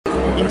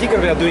In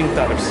Tigar we are doing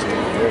tires.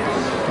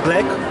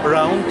 Black,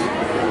 round,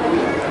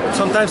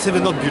 sometimes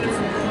even not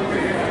beautiful.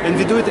 And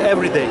we do it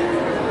every day.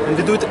 And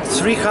we do it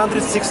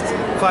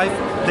 365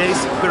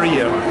 days per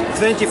year,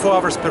 24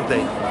 hours per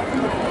day.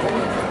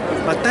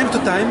 But time to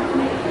time,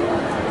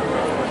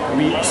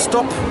 we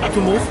stop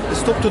to move, we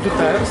stop to do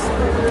tires,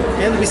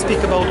 and we speak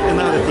about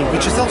another thing,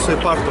 which is also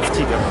a part of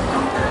Tigar.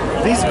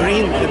 These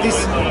green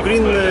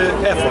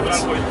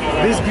efforts,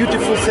 these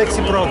beautiful,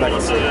 sexy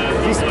products,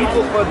 these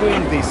people who are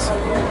doing this,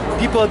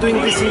 people are doing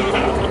this in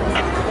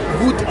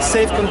good,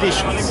 safe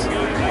conditions.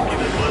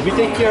 We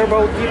take care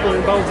about people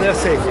and about their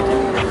safety.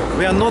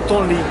 We are not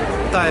only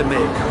tire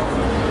maker.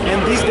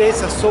 And these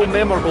days are so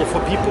memorable for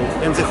people,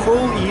 and the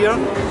whole year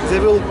they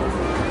will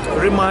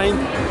remind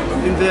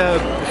in their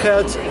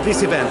heads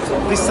this event,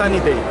 this sunny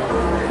day.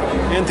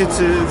 And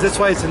that's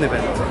why it's an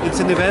event. It's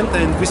an event,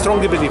 and we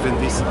strongly believe in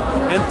this.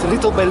 And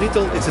little by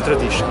little, it's a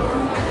tradition.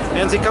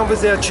 And they come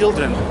with their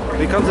children,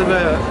 they come with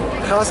their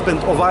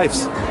husband or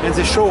wives, and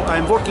they show,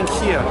 I'm working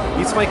here,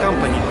 it's my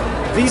company.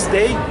 This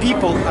day,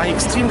 people are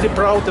extremely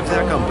proud of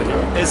their company,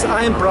 as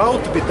I am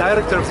proud to be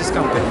director of this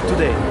company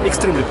today.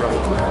 Extremely proud.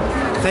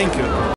 Thank you.